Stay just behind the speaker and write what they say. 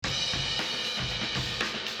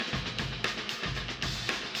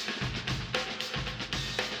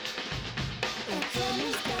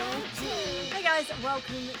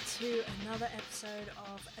welcome to another episode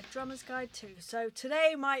of A Drummer's Guide 2. So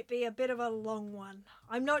today might be a bit of a long one.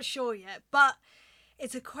 I'm not sure yet, but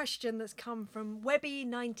it's a question that's come from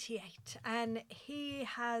Webby98, and he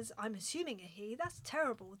has, I'm assuming a he, that's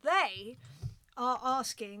terrible. They are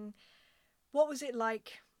asking, what was it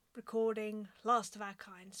like recording Last of Our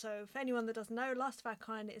Kind? So for anyone that doesn't know, Last of Our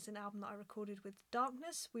Kind is an album that I recorded with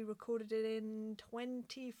Darkness. We recorded it in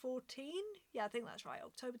 2014. Yeah, I think that's right,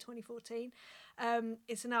 October 2014.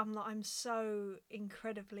 It's an album that I'm so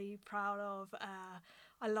incredibly proud of.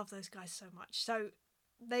 I love those guys so much. So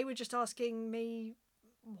they were just asking me,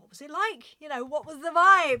 what was it like? You know, what was the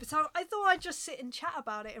vibe? So I thought I'd just sit and chat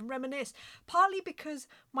about it and reminisce, partly because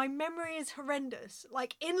my memory is horrendous.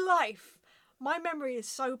 Like in life, my memory is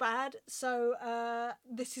so bad, so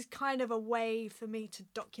this is kind of a way for me to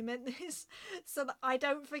document this so that I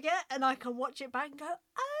don't forget and I can watch it back and go,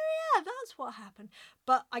 oh yeah, that's what happened.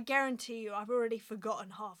 But I guarantee you I've already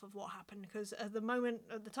forgotten half of what happened, because at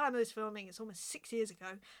the time of this filming, it's almost 6 years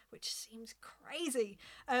ago, which seems crazy.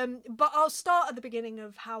 But I'll start at the beginning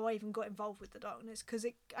of how I even got involved with The Darkness, because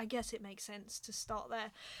I guess it makes sense to start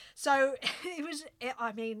there. So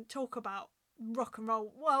talk about rock and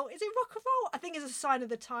roll. Well, is it rock and roll? I think it's a sign of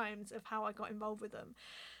the times of how I got involved with them.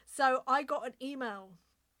 So I got an email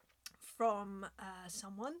from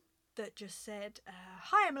someone that just said,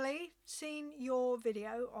 hi Emily, seen your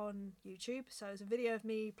video on YouTube. So it's a video of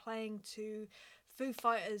me playing to Foo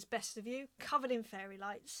Fighters' Best of You, covered in fairy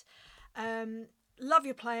lights. Love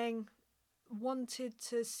your playing. Wanted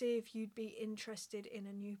to see if you'd be interested in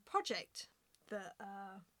a new project that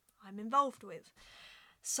I'm involved with.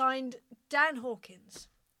 Signed, Dan Hawkins.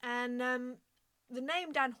 And the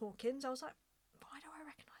name Dan Hawkins, I was like, why do I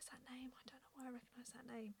recognise that name? I don't know why I recognise that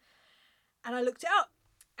name. And I looked it up.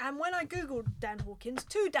 And when I googled Dan Hawkins,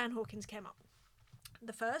 2 Dan Hawkins came up.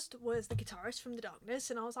 The first was the guitarist from The Darkness,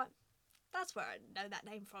 and I was like, that's where I know that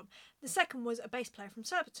name from. The second was a bass player from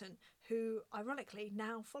Surbiton, who ironically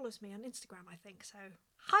now follows me on Instagram, I think. So,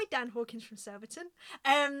 hi Dan Hawkins from Surbiton.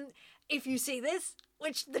 If you see this,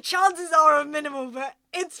 which the chances are minimal, but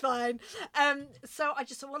it's fine. So I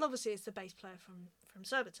just thought, well, obviously it's the bass player from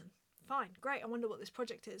Surbiton. Fine, great. I wonder what this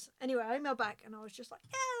project is. Anyway, I emailed back and I was just like,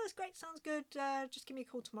 yeah, that's great. Sounds good. Just give me a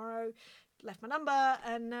call tomorrow. Left my number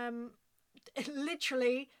and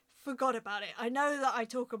literally forgot about it. I know that I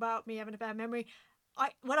talk about me having a bad memory.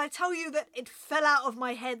 When I tell you that it fell out of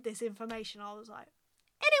my head, this information, I was like,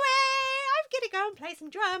 anyway, I'm gonna go and play some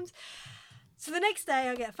drums. So the next day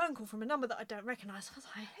I get a phone call from a number that I don't recognise. I was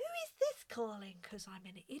like, who is this calling? Because I'm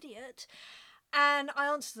an idiot. And I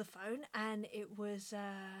answered the phone and it was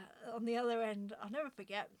on the other end, I'll never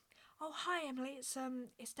forget, oh, hi Emily,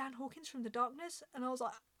 it's Dan Hawkins from The Darkness. And I was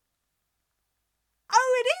like,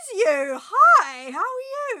 oh, it is you. Hi, how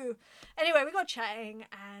are you? Anyway, we got chatting,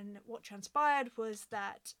 and what transpired was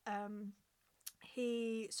that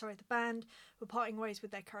the band were parting ways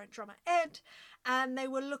with their current drummer, Ed, and they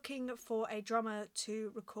were looking for a drummer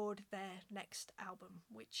to record their next album,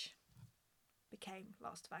 which became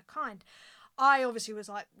Last of Our Kind. I obviously was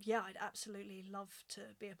like, yeah, I'd absolutely love to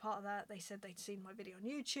be a part of that. They said they'd seen my video on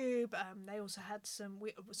YouTube. They also had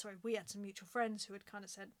we had some mutual friends who had kind of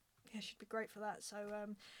said, yeah, she'd be great for that. So,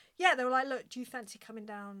 they were like, look, do you fancy coming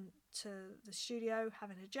down to the studio,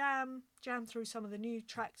 having a jam through some of the new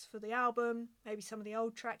tracks for the album, maybe some of the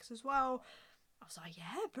old tracks as well? I was like,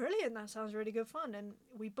 yeah, brilliant. That sounds really good fun. And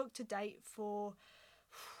we booked a date for,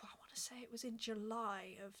 I want to say it was in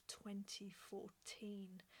July of 2014.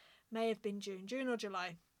 May have been June or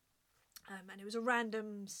July. And it was a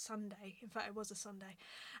random Sunday. In fact, it was a Sunday.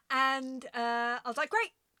 And I was like,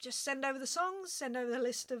 great. Just send over the songs, send over the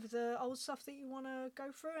list of the old stuff that you want to go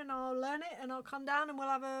through, and I'll learn it, and I'll come down and we'll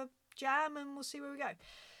have a jam and we'll see where we go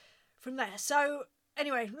from there. So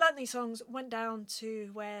anyway, learnt these songs, went down to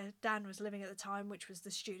where Dan was living at the time, which was the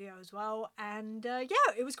studio as well. And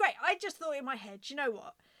it was great. I just thought in my head, you know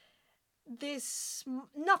what?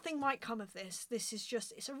 Nothing might come of this.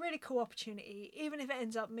 It's a really cool opportunity. Even if it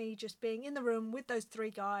ends up me just being in the room with those 3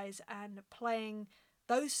 guys and playing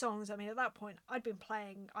those songs. I mean, at that point, I'd been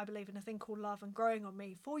playing I Believe in a Thing Called Love and Growing on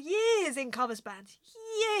Me for years in covers bands.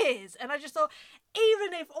 Years! And I just thought,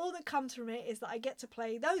 even if all that comes from it is that I get to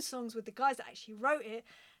play those songs with the guys that actually wrote it,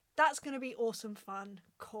 that's going to be awesome fun.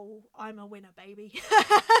 Cool. I'm a winner, baby.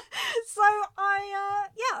 So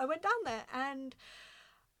I went down there and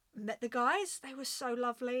met the guys. They were so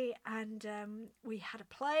lovely, and we had a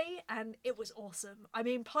play, and it was awesome. I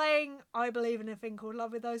mean, playing I Believe in a Thing Called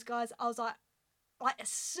Love with those guys, I was like as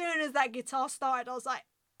soon as that guitar started, I was like,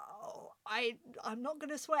 oh, I'm not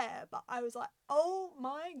going to swear, but I was like, oh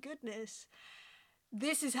my goodness.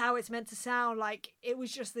 this is how it's meant to sound. Like, it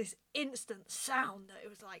was just this instant sound that it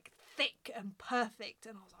was like thick and perfect.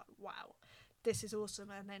 And I was like, wow, this is awesome.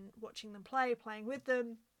 And then watching them playing with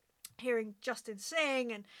them, hearing Justin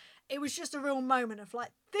sing, and it was just a real moment of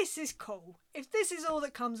like, this is cool. If this is all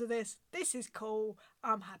that comes of this is cool.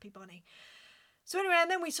 I'm happy bunny. So anyway, and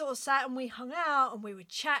then we sort of sat and we hung out and we were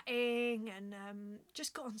chatting and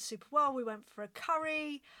just got on super well. We went for a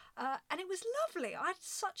curry and it was lovely. I had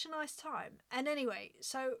such a nice time. And anyway,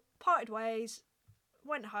 so parted ways,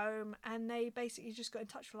 went home, and they basically just got in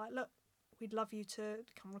touch. Were like, look, we'd love you to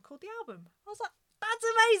come record the album. I was like, that's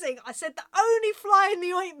amazing. I said, the only fly in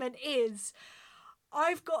the ointment is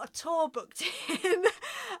I've got a tour booked in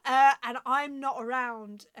and I'm not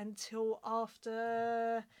around until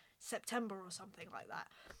after September or something like that.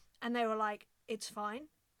 And they were like, it's fine.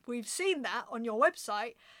 We've seen that on your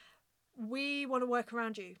website. We want to work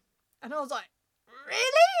around you. And I was like, really?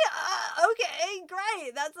 Okay,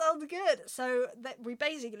 great. That sounds good. So that we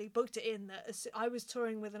basically booked it in that I was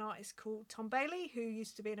touring with an artist called Tom Bailey, who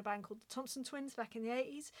used to be in a band called the Thompson Twins back in the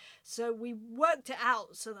 80s. So we worked it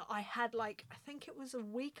out so that I had I think it was a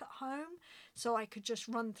week at home, so I could just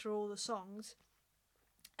run through all the songs.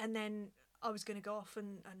 And then I was going to go off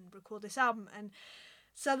and record this album. And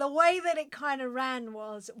so the way that it kind of ran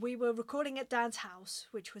was we were recording at Dan's house,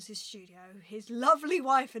 which was his studio. His lovely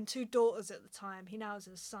wife and 2 daughters at the time. He now has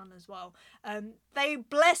a son as well. They,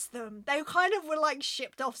 bless them, they kind of were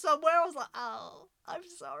shipped off somewhere. I was like, oh, I'm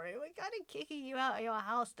sorry. We're kind of kicking you out of your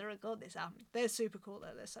house to record this album. They're super cool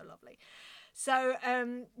though. They're so lovely. So,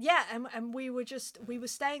 yeah, and we were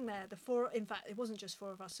staying there. In fact, it wasn't just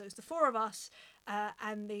 4 of us. So it was the 4 of us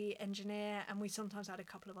and the engineer, and we sometimes had a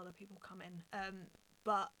couple of other people come in.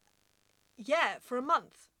 But yeah, for a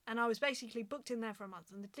month. And I was basically booked in there for a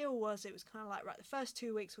month. And the deal was, it was kind of like, right, the first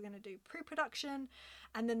 2 weeks we're going to do pre-production,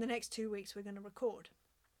 and then the next 2 weeks we're going to record.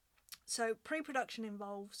 So pre-production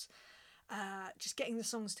involves just getting the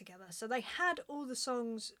songs together. So they had all the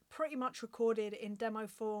songs pretty much recorded in demo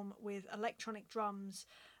form with electronic drums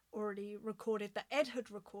already recorded that Ed had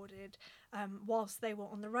recorded whilst they were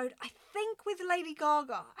on the road. I think with Lady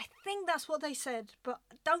Gaga. I think that's what they said, but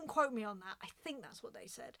don't quote me on that. I think that's what they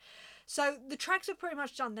said. So the tracks are pretty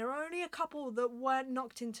much done. There are only a couple that weren't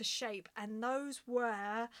knocked into shape, and those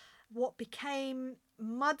were what became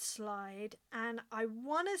Mudslide and I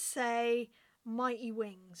want to say Mighty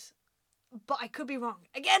Wings. But I could be wrong.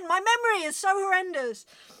 Again, my memory is so horrendous.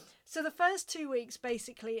 So the first 2 weeks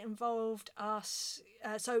basically involved us,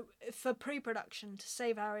 so for pre-production, to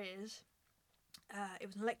save our ears, it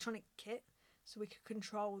was an electronic kit, so we could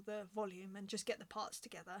control the volume and just get the parts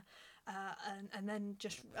together, and then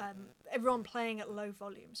just everyone playing at low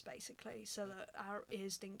volumes, basically, so that our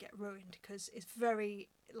ears didn't get ruined, because it's very,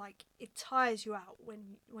 it tires you out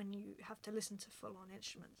when you have to listen to full-on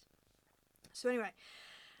instruments. So anyway,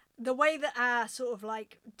 the way that our sort of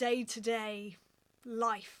day-to-day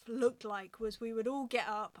life looked like was we would all get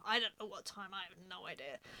up. I don't know what time, I have no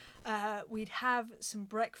idea. We'd have some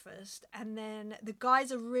breakfast, and then the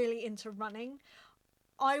guys are really into running.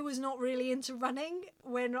 I was not really into running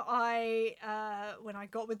when I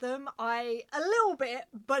got with them. A little bit,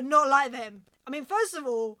 but not like them. I mean, first of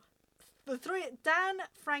all, the 3, Dan,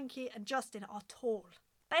 Frankie and Justin, are tall.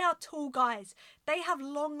 They are tall guys. They have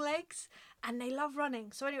long legs and they love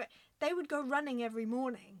running. So anyway, they would go running every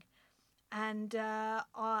morning, and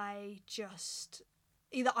I just,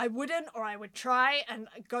 either I wouldn't or I would try and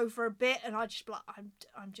go for a bit, and I'd just be like,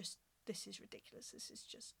 I'm just, this is ridiculous. This is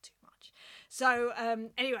just too much. So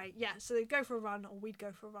anyway, yeah, so they'd go for a run, or we'd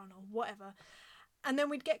go for a run, or whatever. And then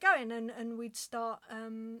we'd get going, and we'd start,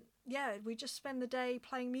 we'd just spend the day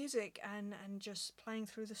playing music and just playing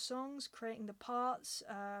through the songs, creating the parts,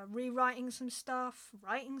 rewriting some stuff,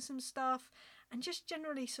 writing some stuff, and just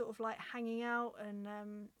generally sort of hanging out. And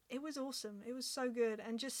it was awesome. It was so good.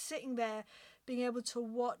 And just sitting there, being able to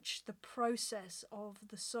watch the process of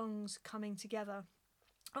the songs coming together.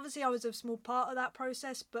 Obviously, I was a small part of that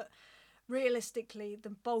process, but realistically, the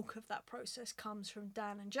bulk of that process comes from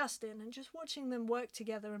Dan and Justin, and just watching them work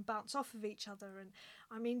together and bounce off of each other. And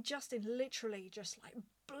I mean, Justin literally just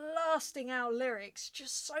blasting out lyrics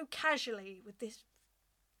just so casually with this,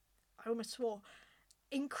 I almost swore,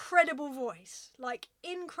 incredible voice,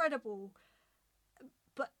 incredible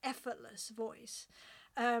but effortless voice.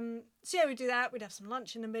 So yeah, we'd do that. We'd have some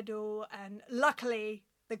lunch in the middle, and luckily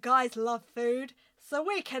the guys love food, so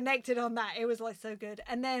we connected on that. It was so good.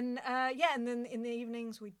 And then and then in the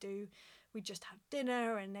evenings we'd just have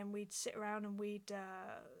dinner, and then we'd sit around and we'd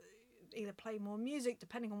either play more music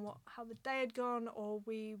depending on how the day had gone, or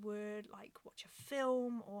we would watch a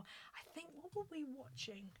film. Or I think, what were we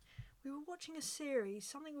watching? we were watching a series,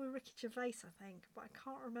 something with Ricky Gervais, I think, but I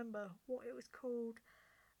can't remember what it was called.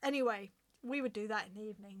 Anyway, we would do that in the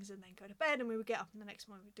evenings and then go to bed, and we would get up and the next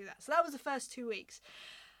morning we'd do that. So that was the first 2 weeks.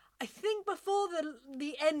 I think before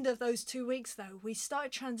the end of those 2 weeks, though, we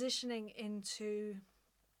started transitioning into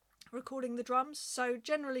recording the drums. So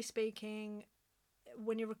generally speaking,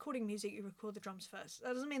 when you're recording music, you record the drums first.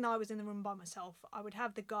 That doesn't mean that I was in the room by myself. I would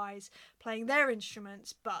have the guys playing their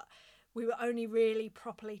instruments, but we were only really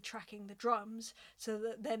properly tracking the drums so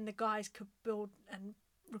that then the guys could build and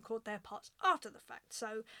record their parts after the fact.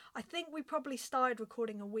 So I think we probably started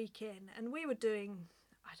recording a week in, and we were doing,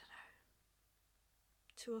 I don't know,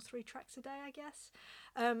 2 or 3 tracks a day, I guess,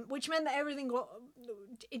 which meant that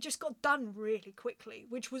it just got done really quickly,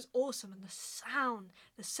 which was awesome. And the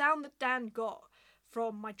sound that Dan got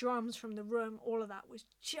from my drums, from the room, all of that was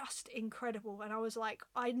just incredible. And I was like,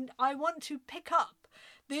 I want to pick up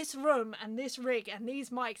this room and this rig and these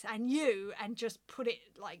mics and you and just put it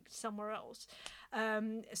like somewhere else.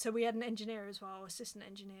 So we had an engineer as well, assistant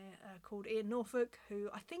engineer called Ian Norfolk, who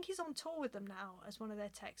I think he's on tour with them now as one of their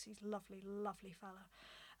techs. He's a lovely, lovely fella.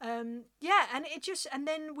 And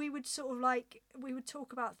then we would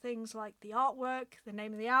talk about things like the artwork, the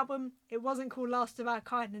name of the album. It wasn't called Last of Our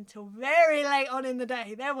Kind until very late on in the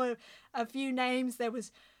day. There were a few names. There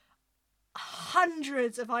was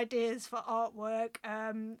hundreds of ideas for artwork.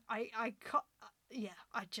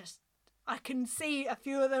 I can see a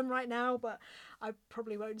few of them right now, but I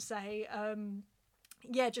probably won't say.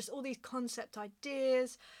 Just all these concept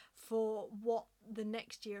ideas for what the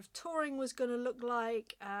next year of touring was going to look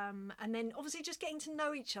like, and then obviously just getting to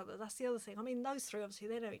know each other. That's the other thing. I mean, those three, obviously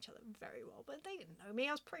they know each other very well, but they didn't know me.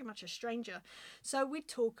 I was pretty much a stranger. So we'd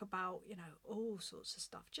talk about, all sorts of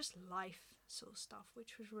stuff, just life sort of stuff,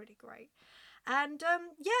 which was really great. And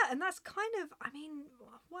and that's kind of, I mean,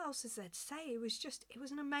 what else is there to say? It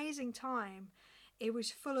was an amazing time. It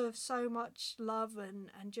was full of so much love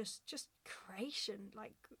and just creation,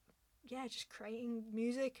 just creating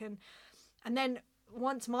music. And then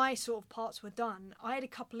once my sort of parts were done, I had a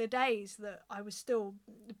couple of days that I was still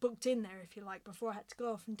booked in there, if you like, before I had to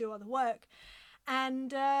go off and do other work.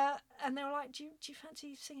 And they were like, do you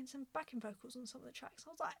fancy singing some backing vocals on some of the tracks?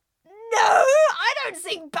 I was like, no, I don't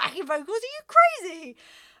sing backing vocals. Are you crazy?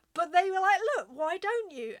 But they were like, look, why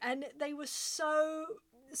don't you? And they were so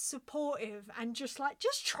supportive and just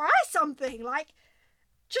try something.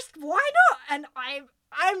 Just why not? And I'm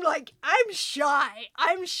shy.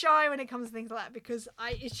 I'm shy when it comes to things like that because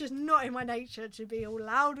it's just not in my nature to be all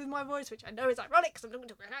loud with my voice, which I know is ironic because I'm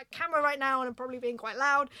looking at a camera right now and I'm probably being quite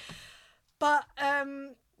loud. But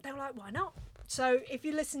they were like, why not? So if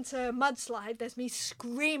you listen to Mudslide, there's me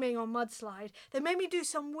screaming on Mudslide. They made me do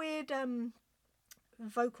some weird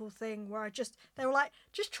vocal thing where they were like,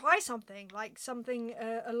 just try something,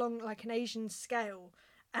 along like an Asian scale.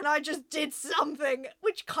 And I just did something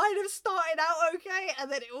which kind of started out okay, and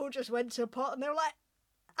then it all just went to pot, and they were like,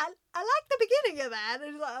 I like the beginning of that. And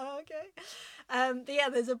it was like, oh, okay.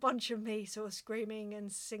 There's a bunch of me sort of screaming and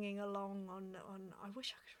singing along on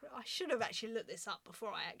I should have actually looked this up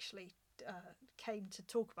before I actually came to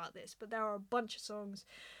talk about this, but there are a bunch of songs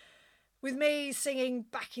with me singing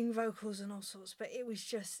backing vocals and all sorts. But it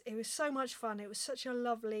was so much fun. It was such a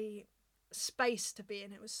lovely space to be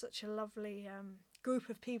in. It was such a lovely group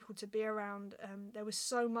of people to be around. There was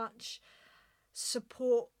so much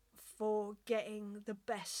support for getting the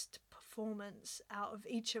best performance out of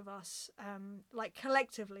each of us.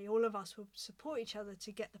 Collectively, all of us would support each other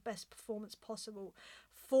to get the best performance possible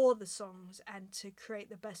for the songs and to create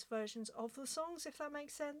the best versions of the songs, if that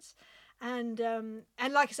makes sense. And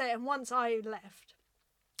like I say, and once I left,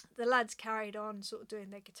 the lads carried on sort of doing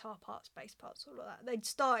their guitar parts, bass parts, all of that. They'd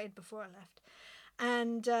started before I left.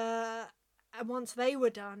 And once they were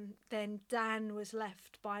done, then Dan was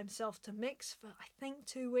left by himself to mix for, I think,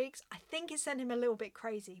 2 weeks. I think it sent him a little bit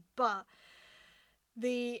crazy, but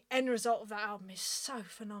the end result of that album is so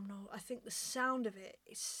phenomenal. I think the sound of it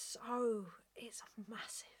is it's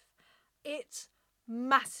massive. It's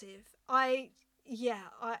massive.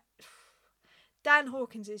 Dan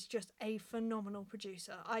Hawkins is just a phenomenal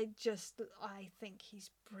producer. I think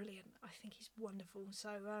he's brilliant. I think he's wonderful. So,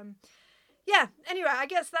 anyway, I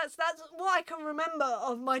guess that's what I can remember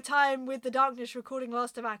of my time with The Darkness recording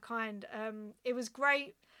Last of Our Kind. It was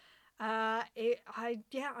great. I'm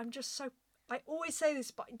just so, I always say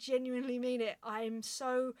this, but I genuinely mean it. I'm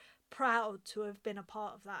so proud to have been a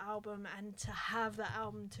part of that album and to have that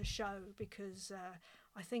album to show, because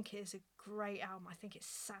I think it is a great album. I think it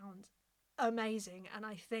sounds amazing, and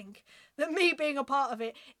I think that me being a part of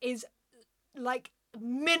it is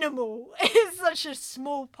minimal. It's such a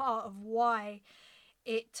small part of why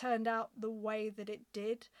it turned out the way that it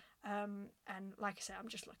did. And like I said, I'm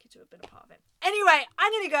just lucky to have been a part of it. Anyway,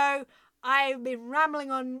 I'm going to go. I've been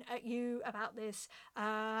rambling on at you about this,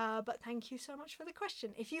 but thank you so much for the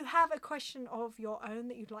question. If you have a question of your own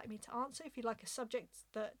that you'd like me to answer, if you'd like a subject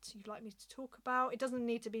that you'd like me to talk about, it doesn't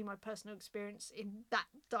need to be my personal experience in that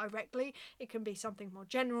directly. It can be something more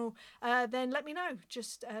general. Then let me know.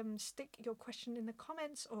 Just stick your question in the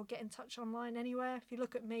comments or get in touch online anywhere. If you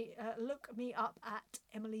look me up at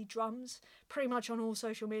Emily Drums, pretty much on all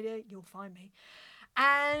social media, you'll find me.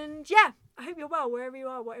 And yeah, I hope you're well wherever you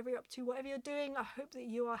are, whatever you're up to, whatever you're doing. I hope that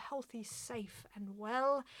you are healthy, safe and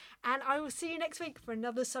well. And I will see you next week for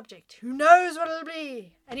another subject. Who knows what it'll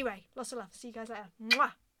be? Anyway, lots of love. See you guys later.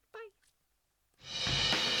 Mwah.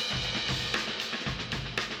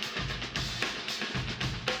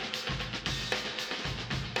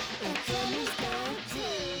 Bye.